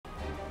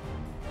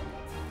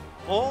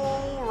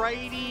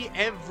Alrighty,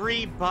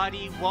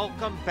 everybody,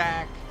 welcome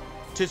back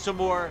to some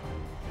more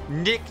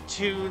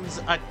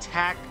Nicktoons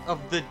Attack of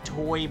the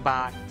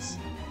Toybots.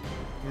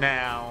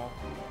 Now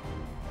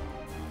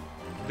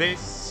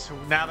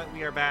that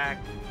we are back,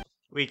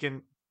 we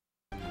can...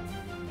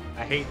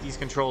 I hate these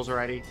controls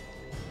already.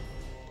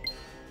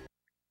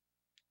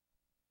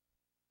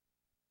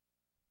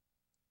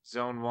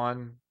 Zone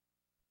 1.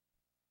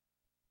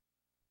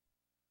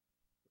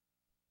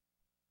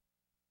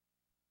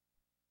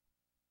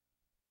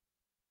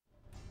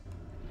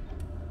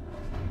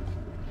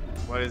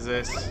 What is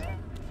this?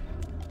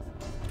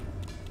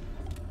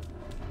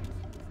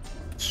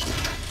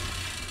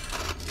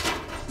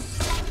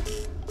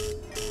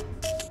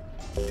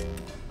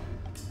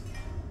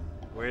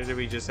 Where did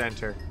we just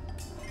enter?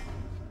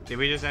 Did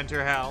we just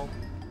enter hell?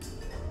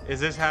 Is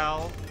this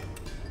hell?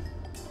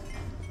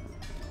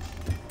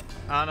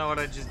 I don't know what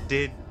I just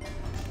did,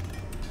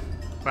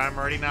 but I'm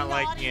already not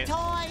liking it.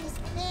 Toys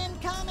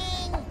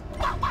incoming!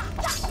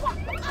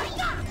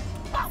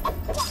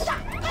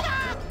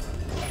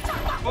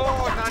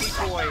 Oh, naughty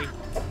toy!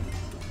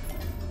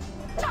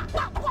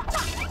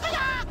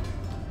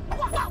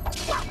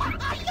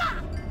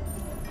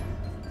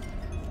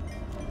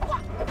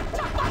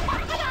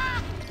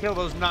 Kill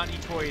those naughty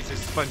toys,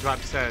 as SpongeBob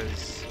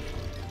says.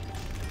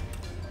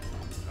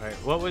 Alright,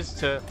 what was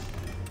to...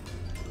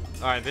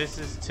 Alright, this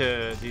is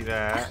to do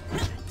that.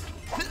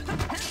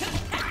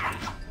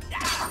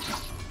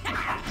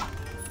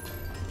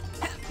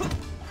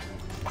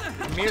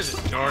 The mirrors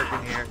are dark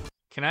in here.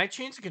 Can I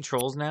change the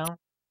controls now?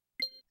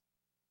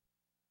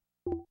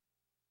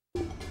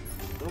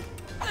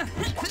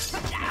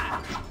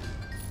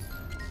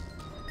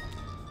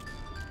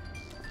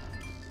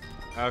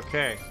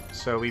 Okay,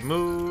 so we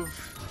move.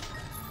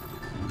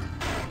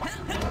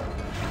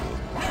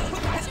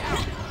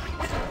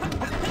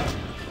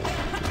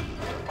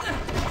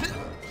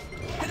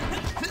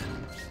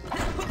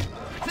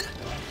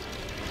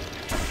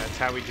 That's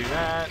how we do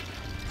that.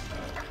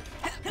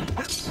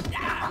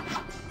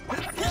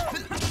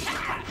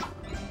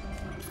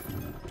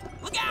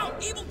 Look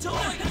out! Evil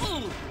toy!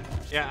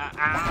 Yeah,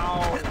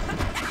 ow!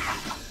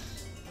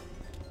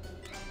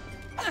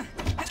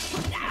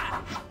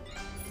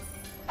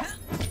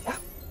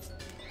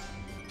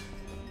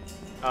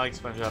 I like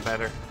SpongeBob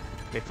better.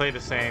 They play the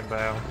same, but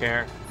I don't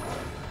care.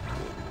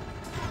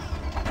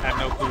 I have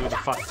no clue who the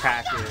fuck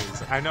Tack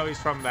is. I know he's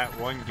from that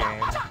one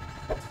game.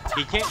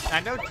 He can't. I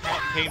know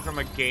Tack came from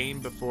a game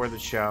before the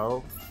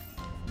show,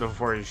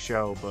 before his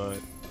show, but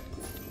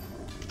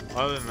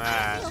other than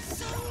that,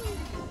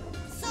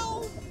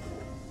 so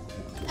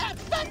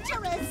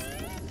adventurous.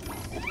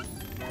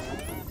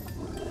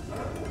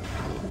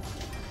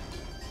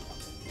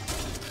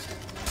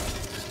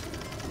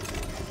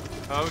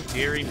 oh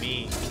dearie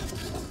me.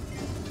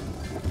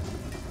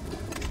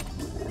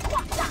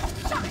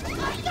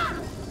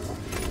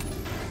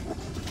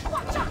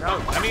 No,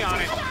 let me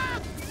on it.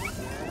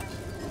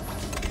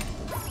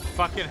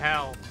 Fucking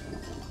hell.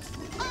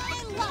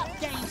 I love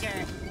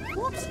danger.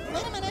 Whoops,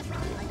 wait a minute.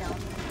 I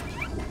don't.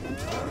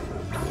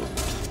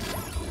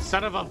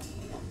 Son of a...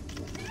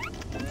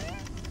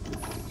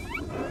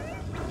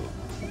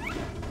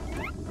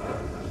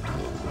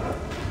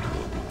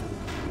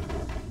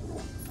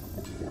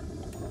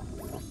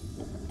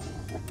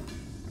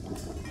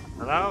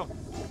 Hello?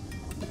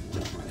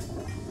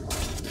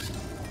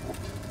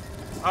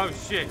 Oh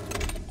shit.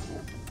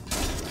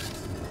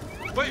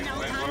 Wait.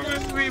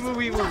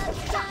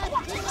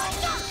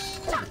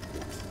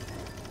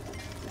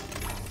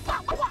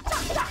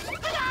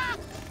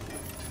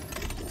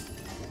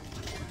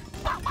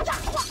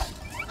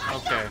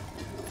 Okay.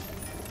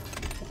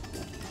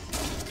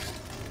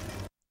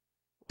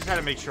 Just had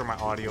to make sure my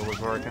audio was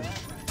working.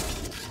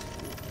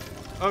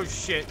 Oh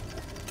shit.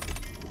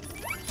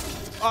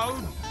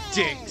 Oh,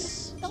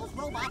 dicks. Those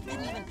robots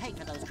didn't even pay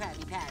for those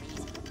Krabby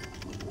Patties.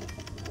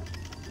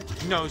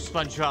 No,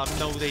 SpongeBob,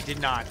 no, they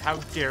did not. How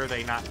dare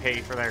they not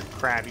pay for their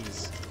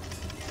Krabbies?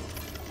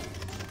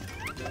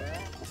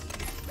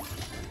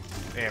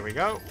 There we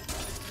go.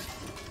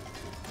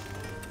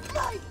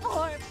 My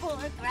poor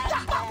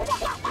Krabby Patties.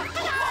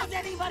 Won't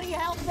anybody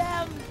help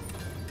them?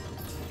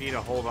 Need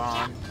to hold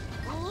on.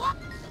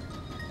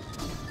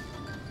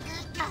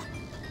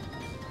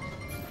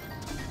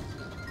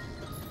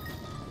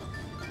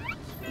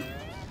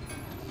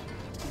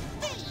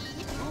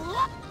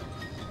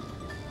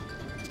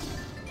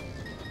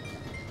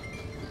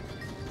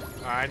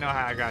 I know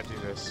how I gotta do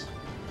this.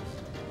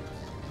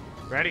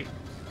 Ready?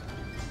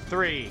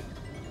 3,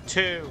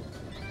 2.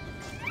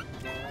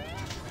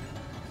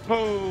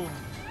 Boom!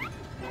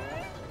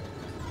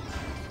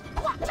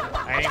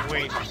 I ain't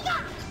waiting.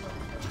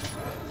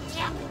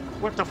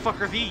 What the fuck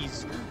are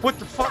these? What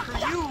the fuck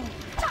are you?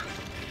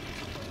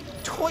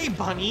 Toy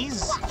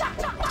bunnies?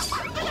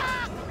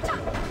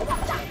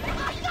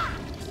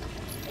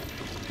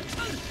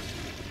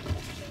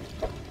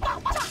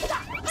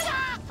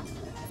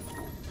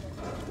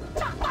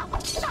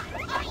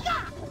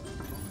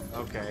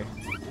 Okay.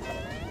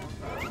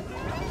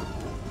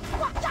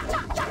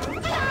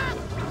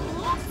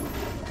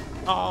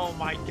 Oh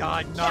my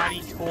god,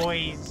 naughty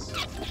toys.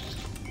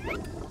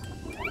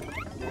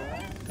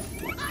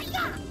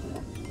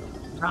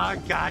 Ah,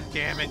 god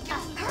damn it.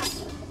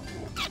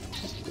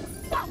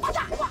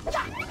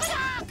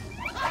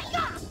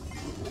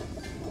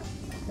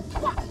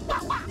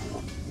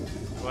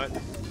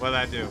 What'd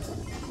I do?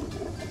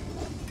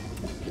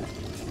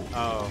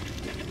 Oh.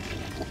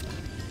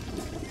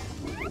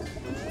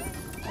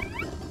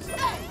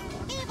 Hey,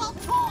 evil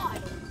toy!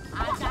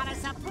 I've got a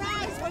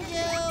surprise for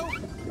you!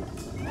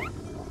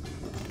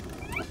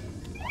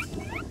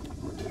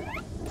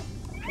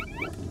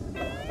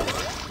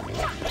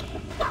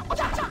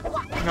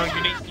 No,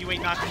 you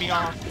ain't knocking me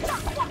off.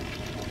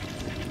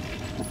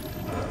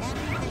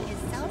 Everything is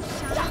so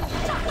shiny.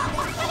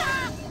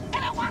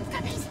 And it wants to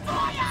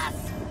destroy us!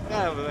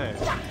 That over there.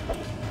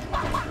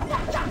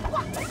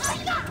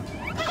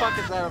 What the fuck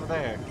is that over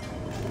there?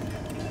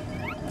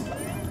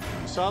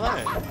 You saw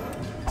that?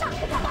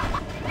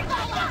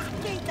 Let's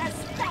beat the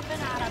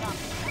stuffing out of them!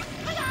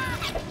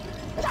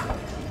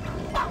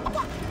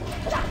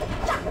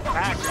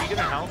 Max, are you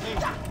gonna help me?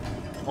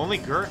 Only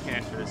Gur can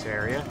enter this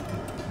area.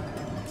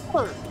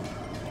 Gur!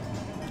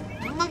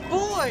 My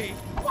boy!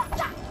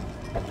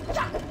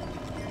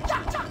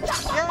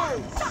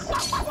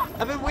 Yes!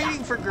 I've been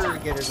waiting for Gur to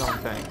get his own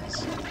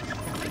things.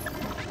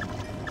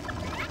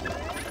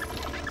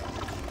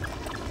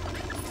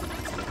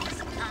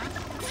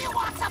 Do you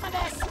want some of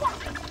this?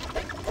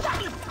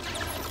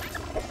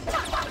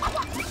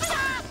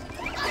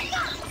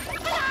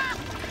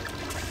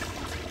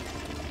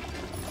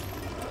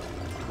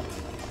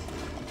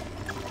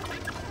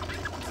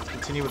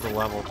 Continue with the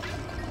level.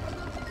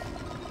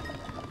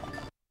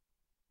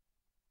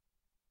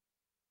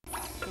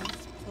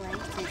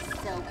 This place is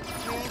so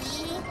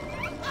pretty,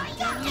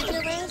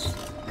 dangerous,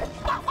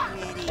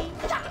 pretty,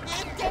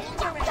 and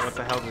dangerous. What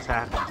the hell just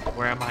happened?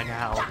 Where am I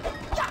now?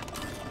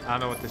 I don't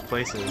know what this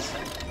place is.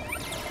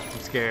 I'm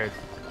scared.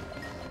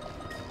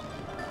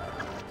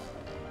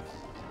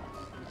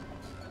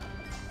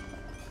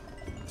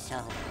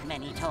 So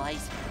many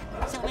toys,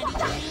 so many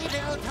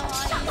evil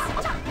toys.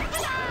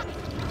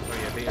 Oh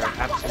yeah, they are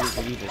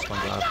absolutely evil,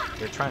 SpongeBob.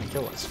 They're trying to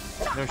kill us.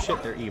 No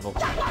shit, they're evil.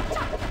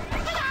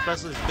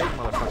 Especially this big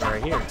motherfucker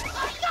right here,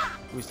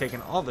 who's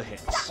taking all the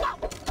hits.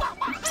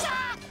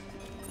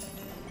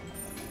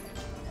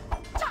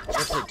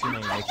 I've played too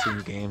many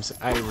Nicktoons games.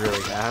 I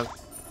really have.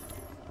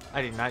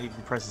 I did not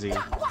even press Z.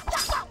 What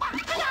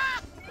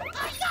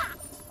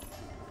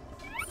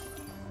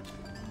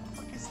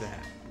is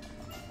that?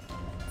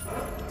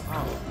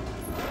 Oh.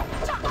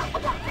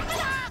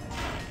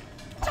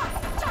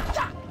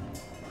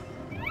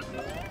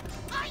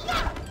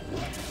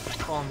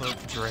 On the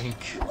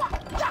drink.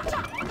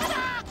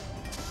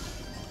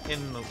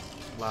 In the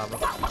lava.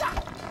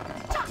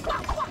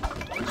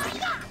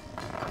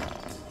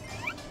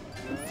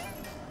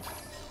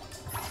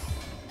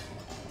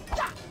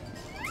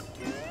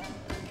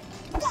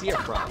 See a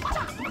problem.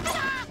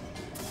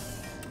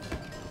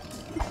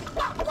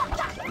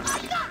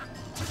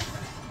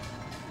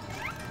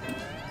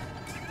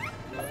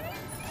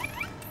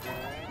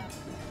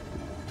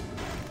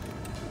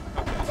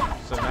 Okay,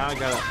 so now I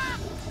gotta.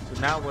 So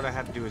now what I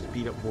have to do is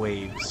beat up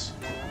waves.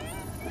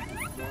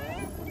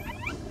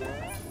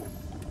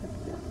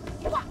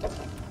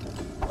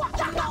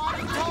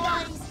 Naughty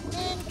toys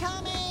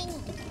incoming.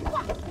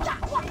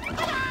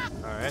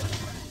 All right.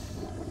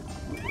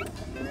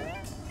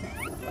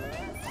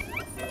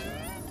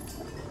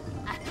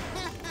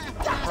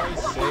 For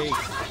Christ's sake,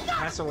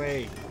 pass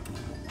away.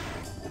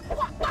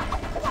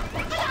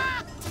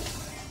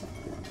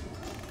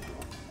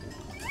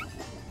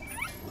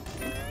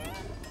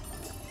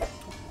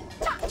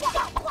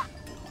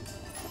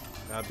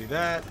 I'll do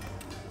that,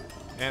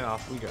 and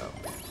off we go.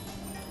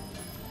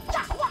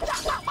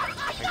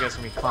 I guess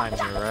we climb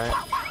here, right?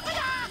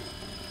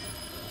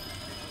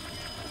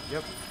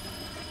 Yep.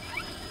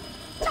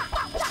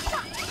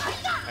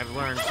 I've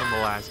learned from the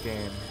last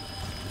game.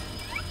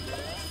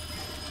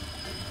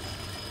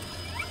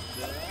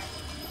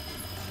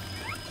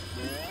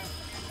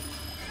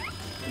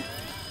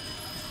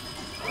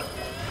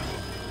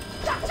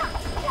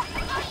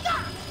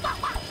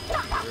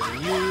 Get rid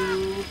of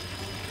you.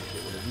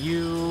 Get rid of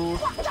you.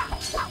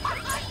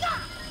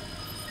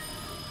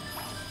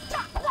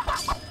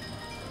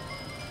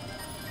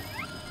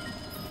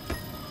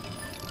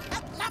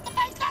 Not the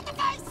face, not the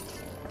face.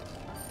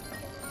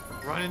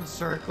 Run in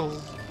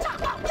circles.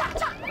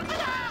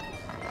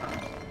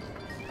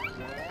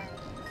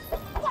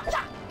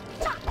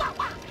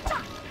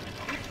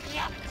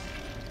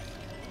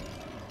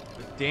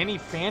 The Danny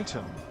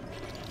Phantom.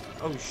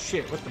 Oh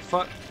shit, what the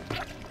fuck?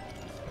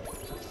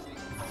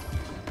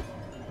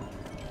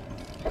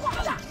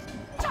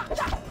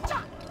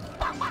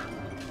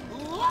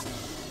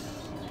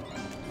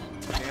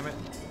 Damn it.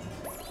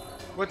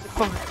 What the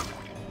fuck?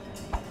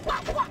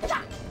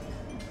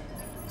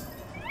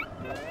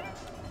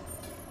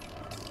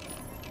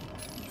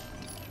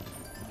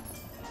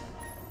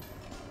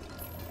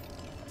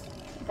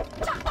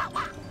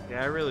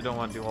 Yeah, I really don't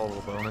want to do all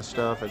the bonus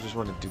stuff. I just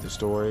want to do the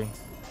story.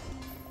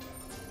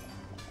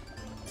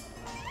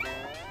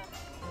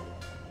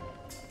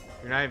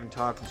 You're not even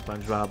talking,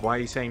 SpongeBob. Why are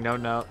you saying no,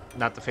 no,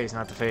 not the face,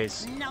 not the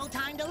face? No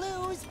time to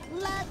lose.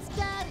 Let's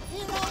get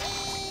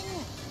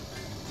healing.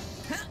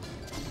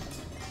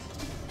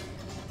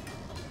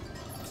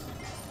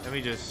 Let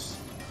me just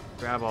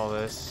grab all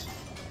this.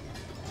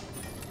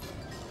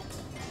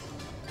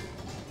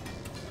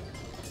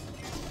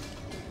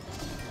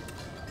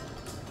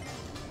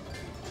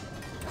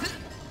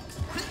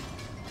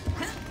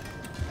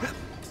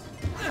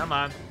 Come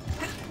on.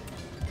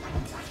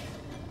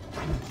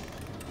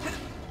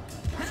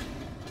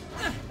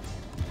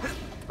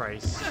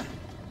 Price.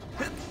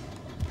 There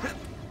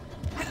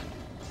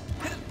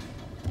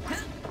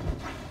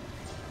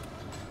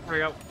we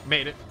go.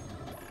 Made it.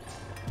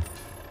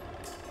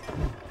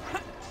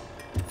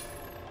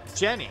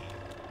 Jenny.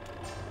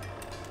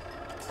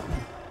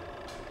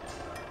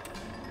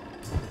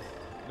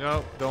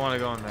 Nope, don't want to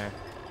go in there.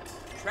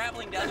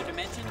 Traveling to other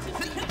dimensions is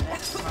the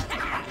best part.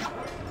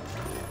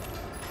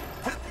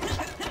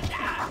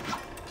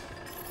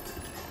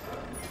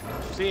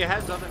 See, it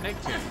has other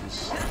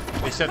Nicktoons,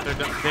 except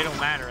they don't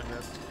matter in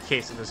the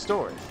case of the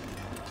story.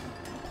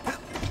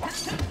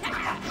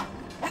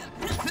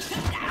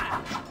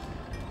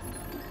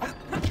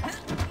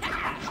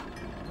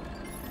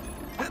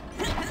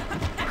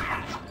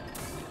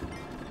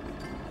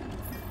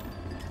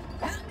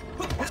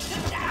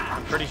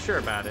 I'm pretty sure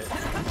about it.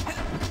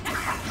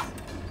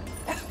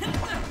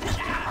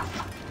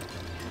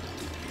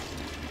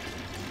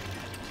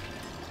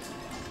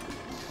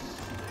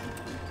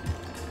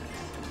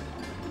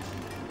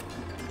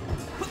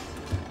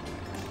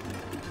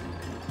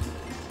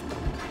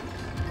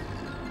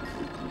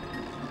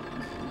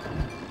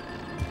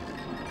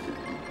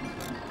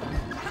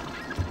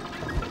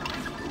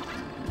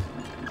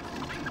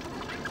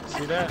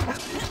 See that?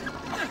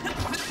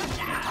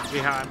 See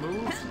how I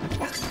move?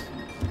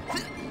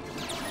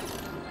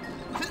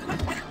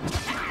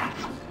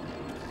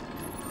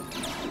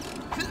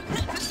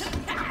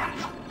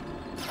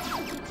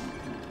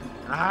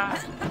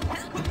 Ah!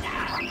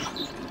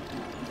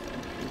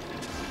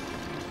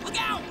 Look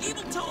out!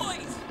 Evil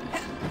toys!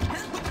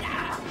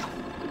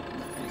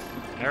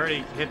 I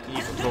already hit the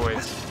evil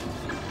toys.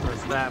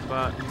 Where's that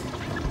button?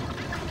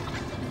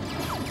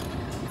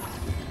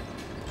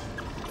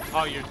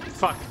 Oh, you're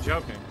fucking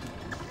joking.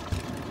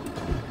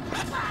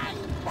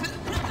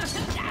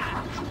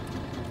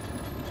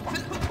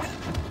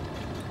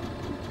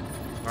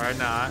 Or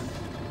not. I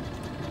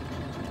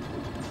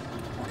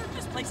wonder if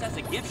this place has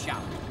a gift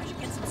shop. I should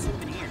get some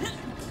souvenirs.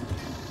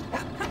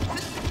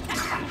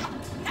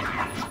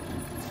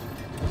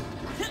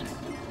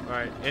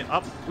 Alright, and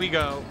up we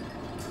go.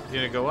 You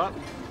gonna go up?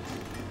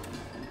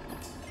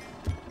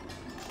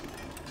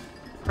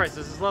 Christ,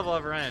 does this level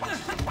ever end?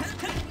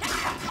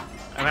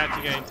 I'm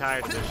actually getting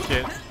tired of this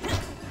shit.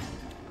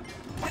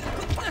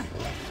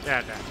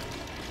 Yeah, damn.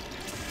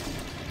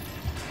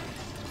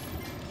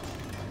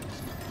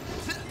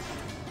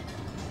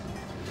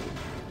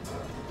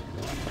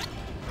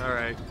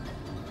 Alright.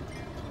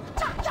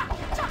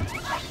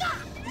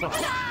 Oh.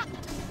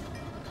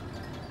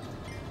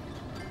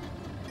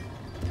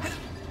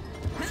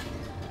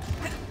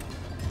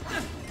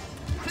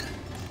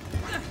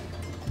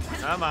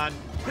 Come on.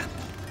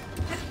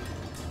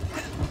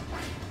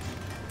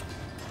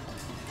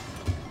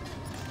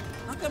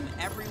 How come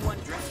everyone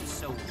dresses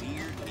so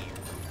weird here?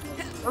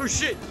 Oh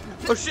shit!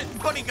 Oh shit!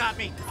 Bunny got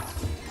me!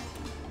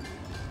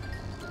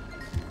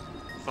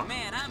 Fuck.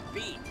 Man, I'm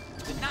beat.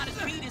 But not as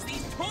beat as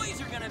these toys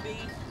are gonna be.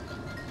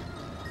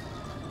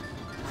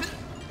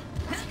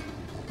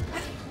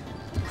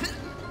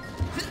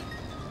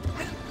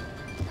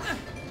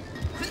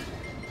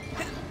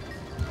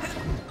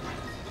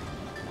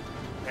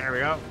 There we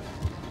go.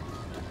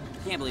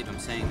 Can't believe I'm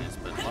saying this,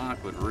 but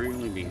Locke would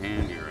really be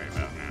handy right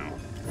about now.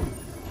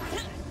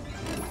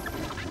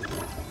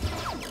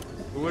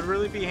 Who would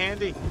really be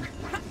handy?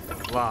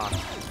 Locke.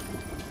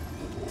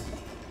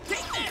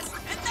 Take this!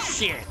 And that!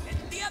 Shit!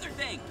 And the other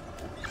thing!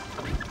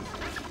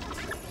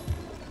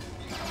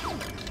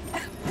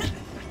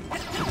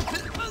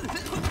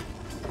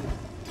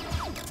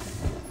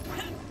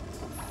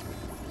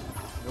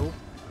 Nope.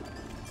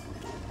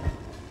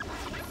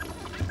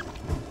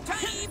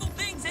 Tiny evil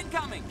things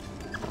incoming!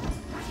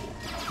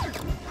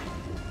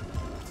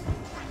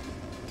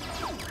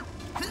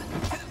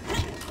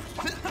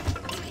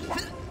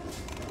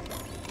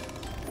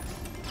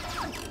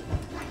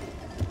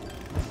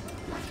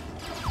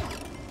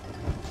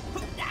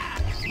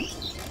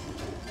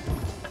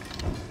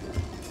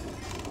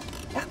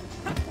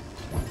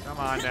 Come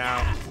on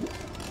now.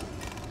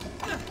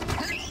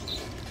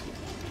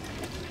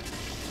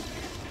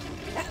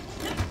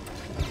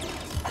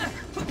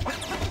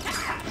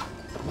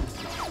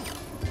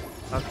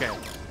 Okay.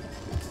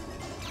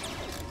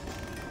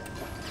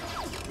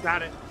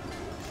 Got it.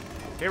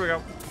 Here we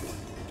go.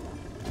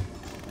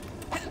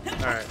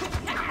 Alright.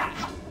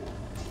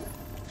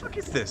 What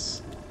is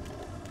this?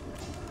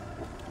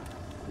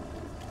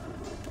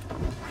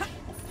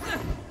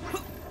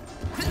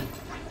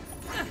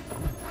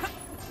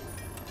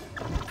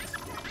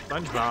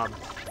 SpongeBob.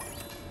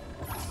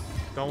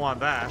 Don't want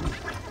that.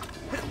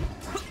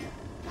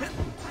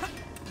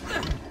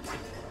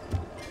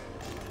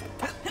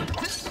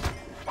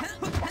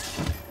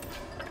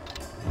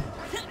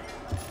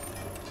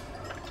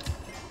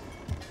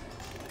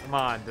 Come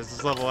on, does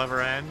this level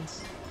ever end?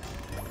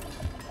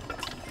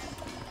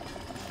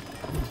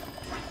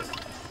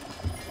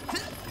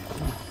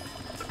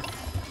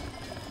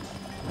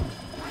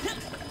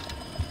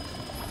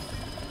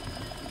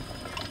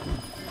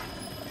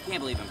 Can't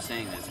believe I'm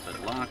saying this,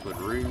 but luck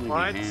would really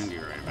What? be handy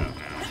right about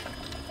now.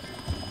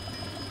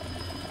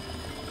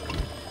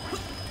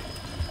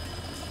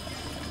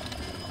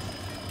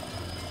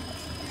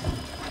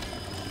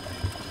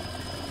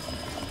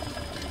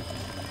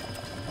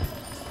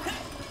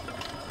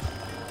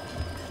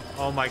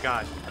 Oh my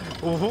god.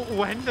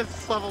 When does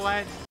this level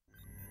end?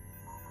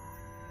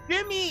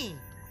 Jimmy!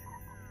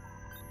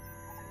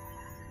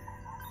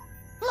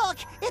 Look,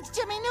 it's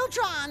Jimmy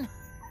Neutron.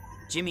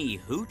 Jimmy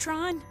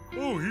Hootron?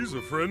 Oh, he's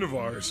a friend of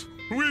ours.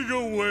 We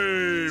go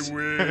way,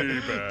 way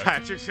back.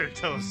 Patrick's gonna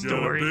tell a Got a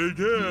story. big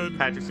head.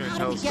 Patrick's gonna How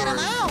tell do a we get him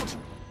story. out?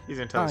 He's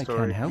gonna tell a I story.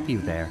 can help you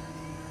there.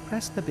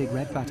 Press the big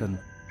red button.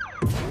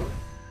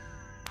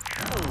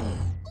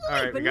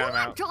 Alright, we got him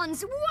out.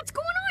 Guns, what's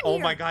going on Oh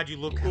here? my god, you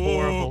look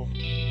horrible.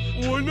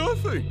 Why,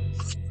 nothing.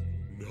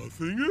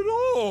 Nothing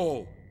at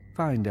all.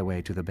 Find a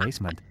way to the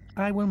basement.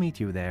 I will meet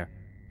you there.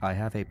 I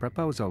have a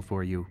proposal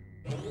for you.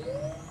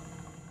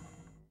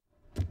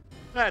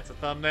 That's a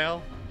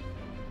thumbnail.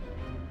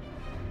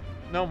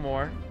 No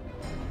more.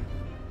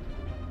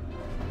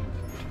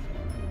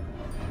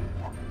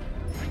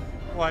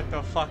 What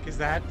the fuck is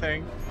that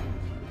thing?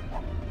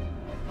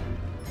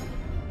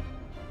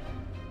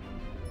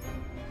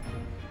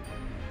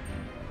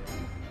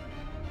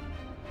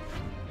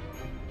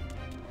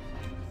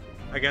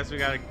 I guess we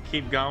gotta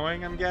keep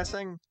going, I'm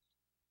guessing.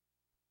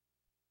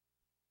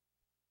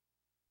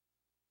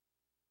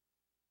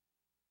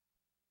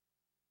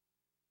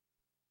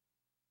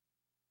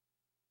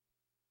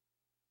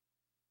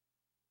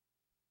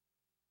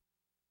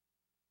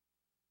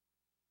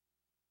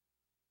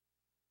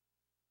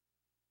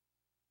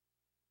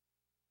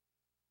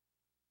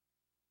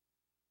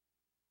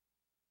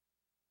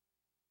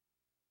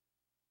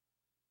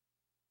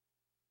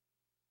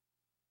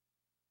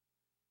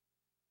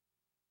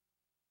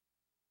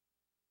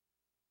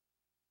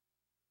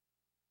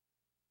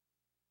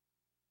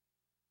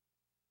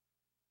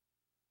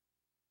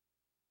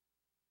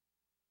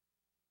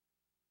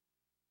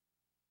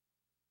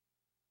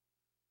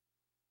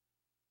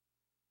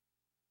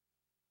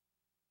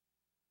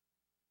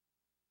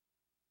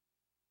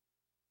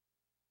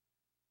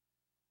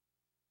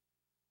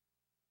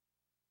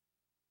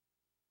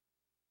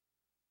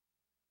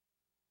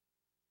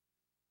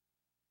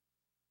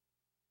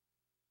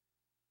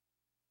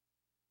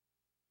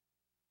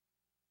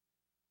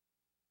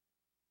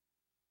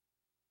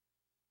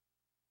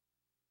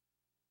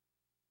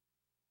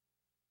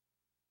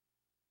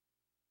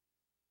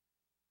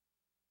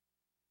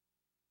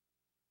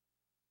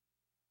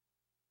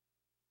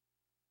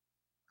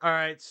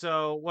 Alright,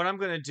 so what I'm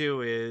gonna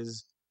do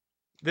is...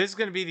 This is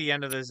gonna be the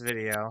end of this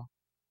video.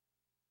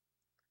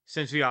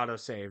 Since we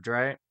auto-saved,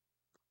 right?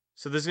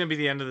 So this is gonna be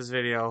the end of this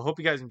video. Hope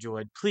you guys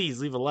enjoyed.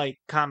 Please leave a like,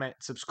 comment,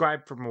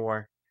 subscribe for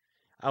more.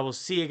 I will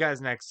see you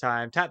guys next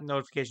time. Tap the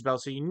notification bell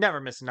so you never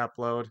miss an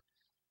upload.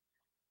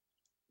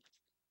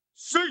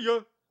 See ya!